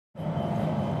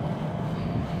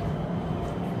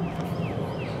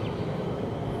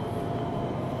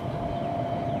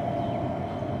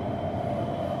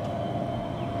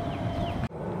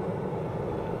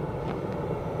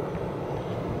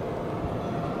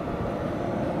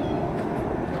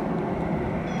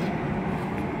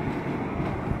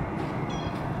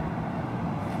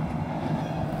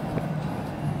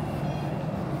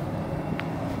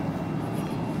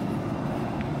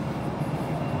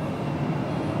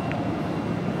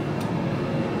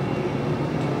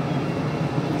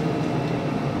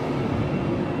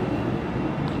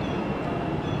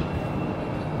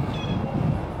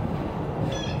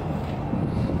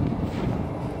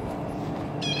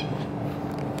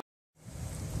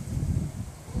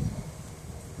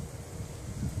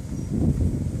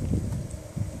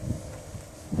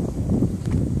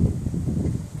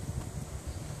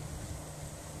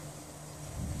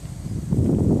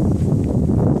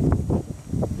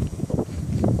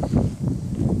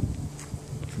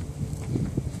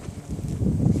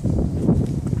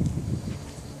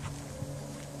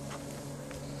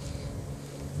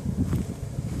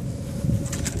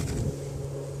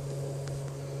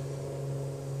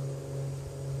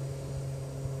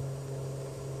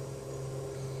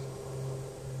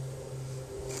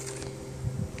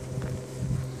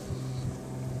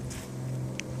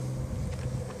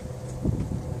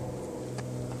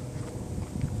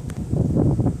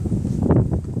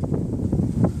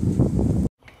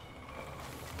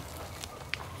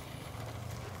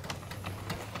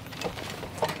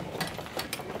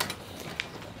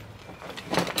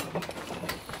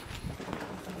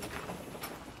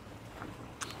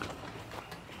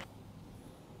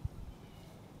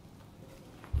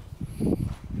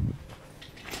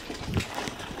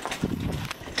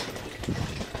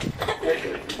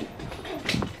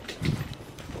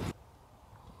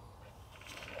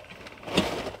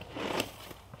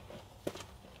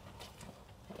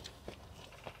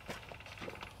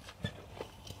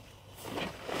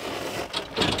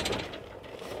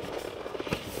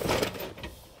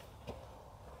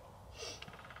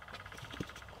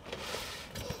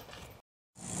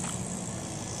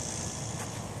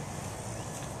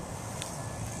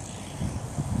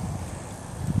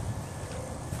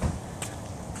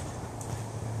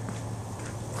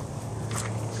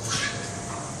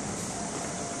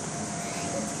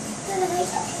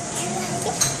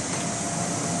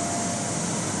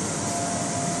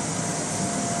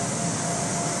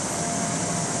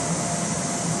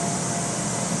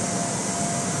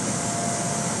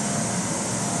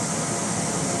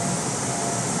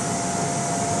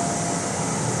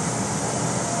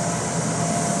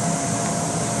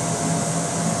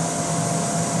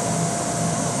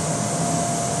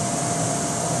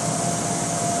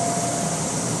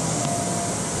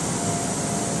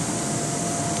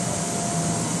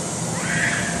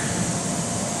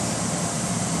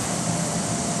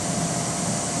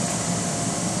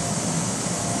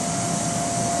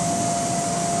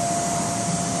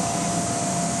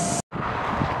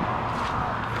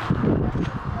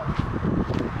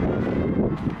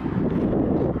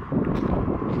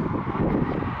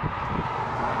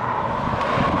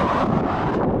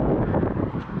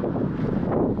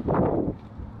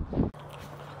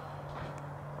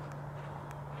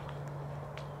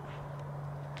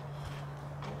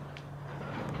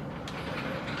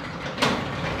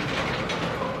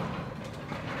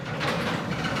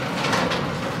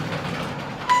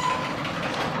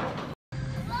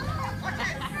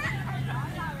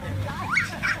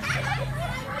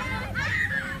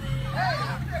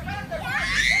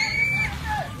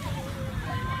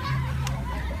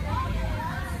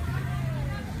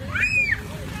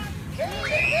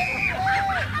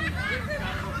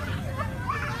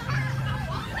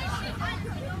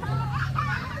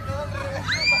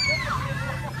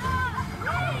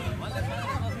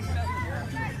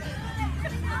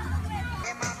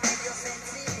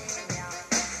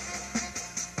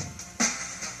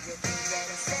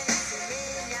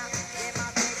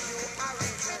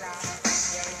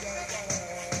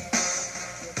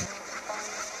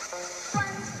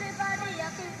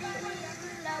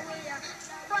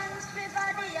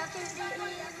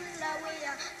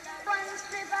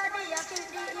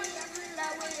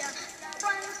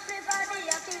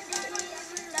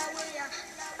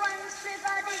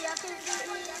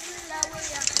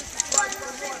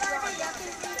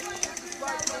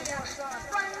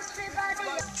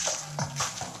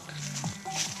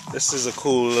This is a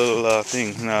cool little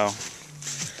thing now.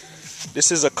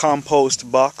 This is a compost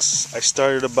box I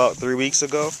started about 3 weeks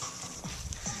ago,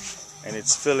 and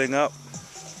it's filling up.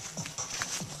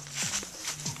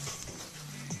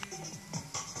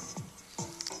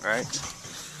 Right,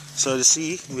 so to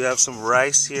see, we have some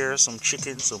rice here, some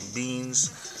chicken, some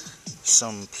beans,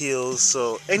 some peels.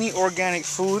 So any organic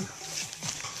food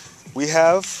we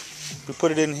have, we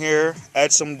put it in here,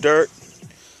 add some dirt,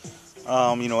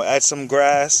 add some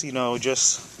grass,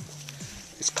 just,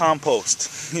 it's compost,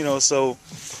 so,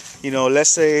 let's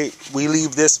say we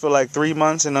leave this for like 3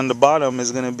 months, and on the bottom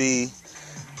is going to be,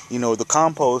 the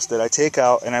compost that I take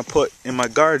out and I put in my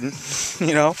garden,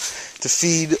 to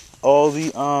feed all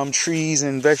the trees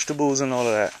and vegetables and all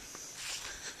of that.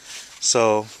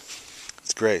 So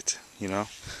it's great,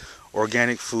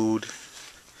 organic food.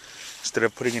 Instead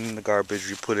of putting it in the garbage,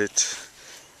 we put it,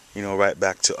 right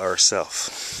back to ourselves,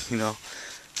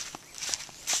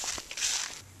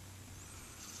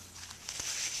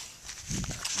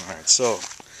 Alright, so,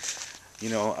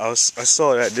 I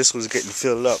saw that this was getting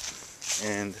filled up,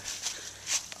 and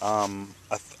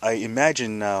I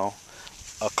imagine now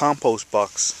a compost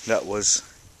box that was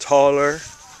taller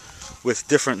with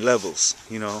different levels,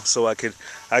 so I could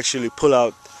actually pull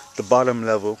out the bottom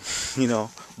level,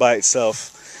 by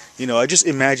itself. I just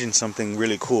imagined something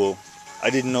really cool. I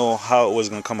didn't know how it was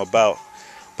going to come about.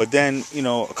 But then,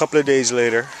 a couple of days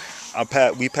later,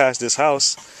 we passed this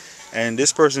house, and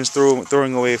this person's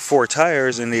throwing away 4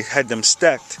 tires, and they had them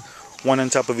stacked one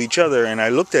on top of each other. And I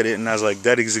looked at it, and I was like,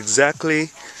 that is exactly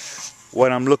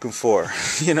what I'm looking for,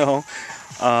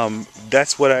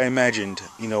 That's what I imagined,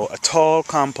 a tall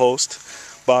compost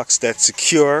box that's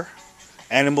secure.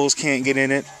 Animals can't get in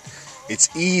it.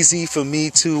 It's easy for me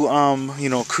to,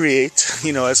 create,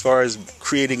 as far as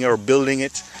creating or building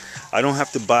it. I don't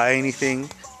have to buy anything.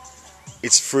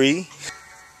 It's free.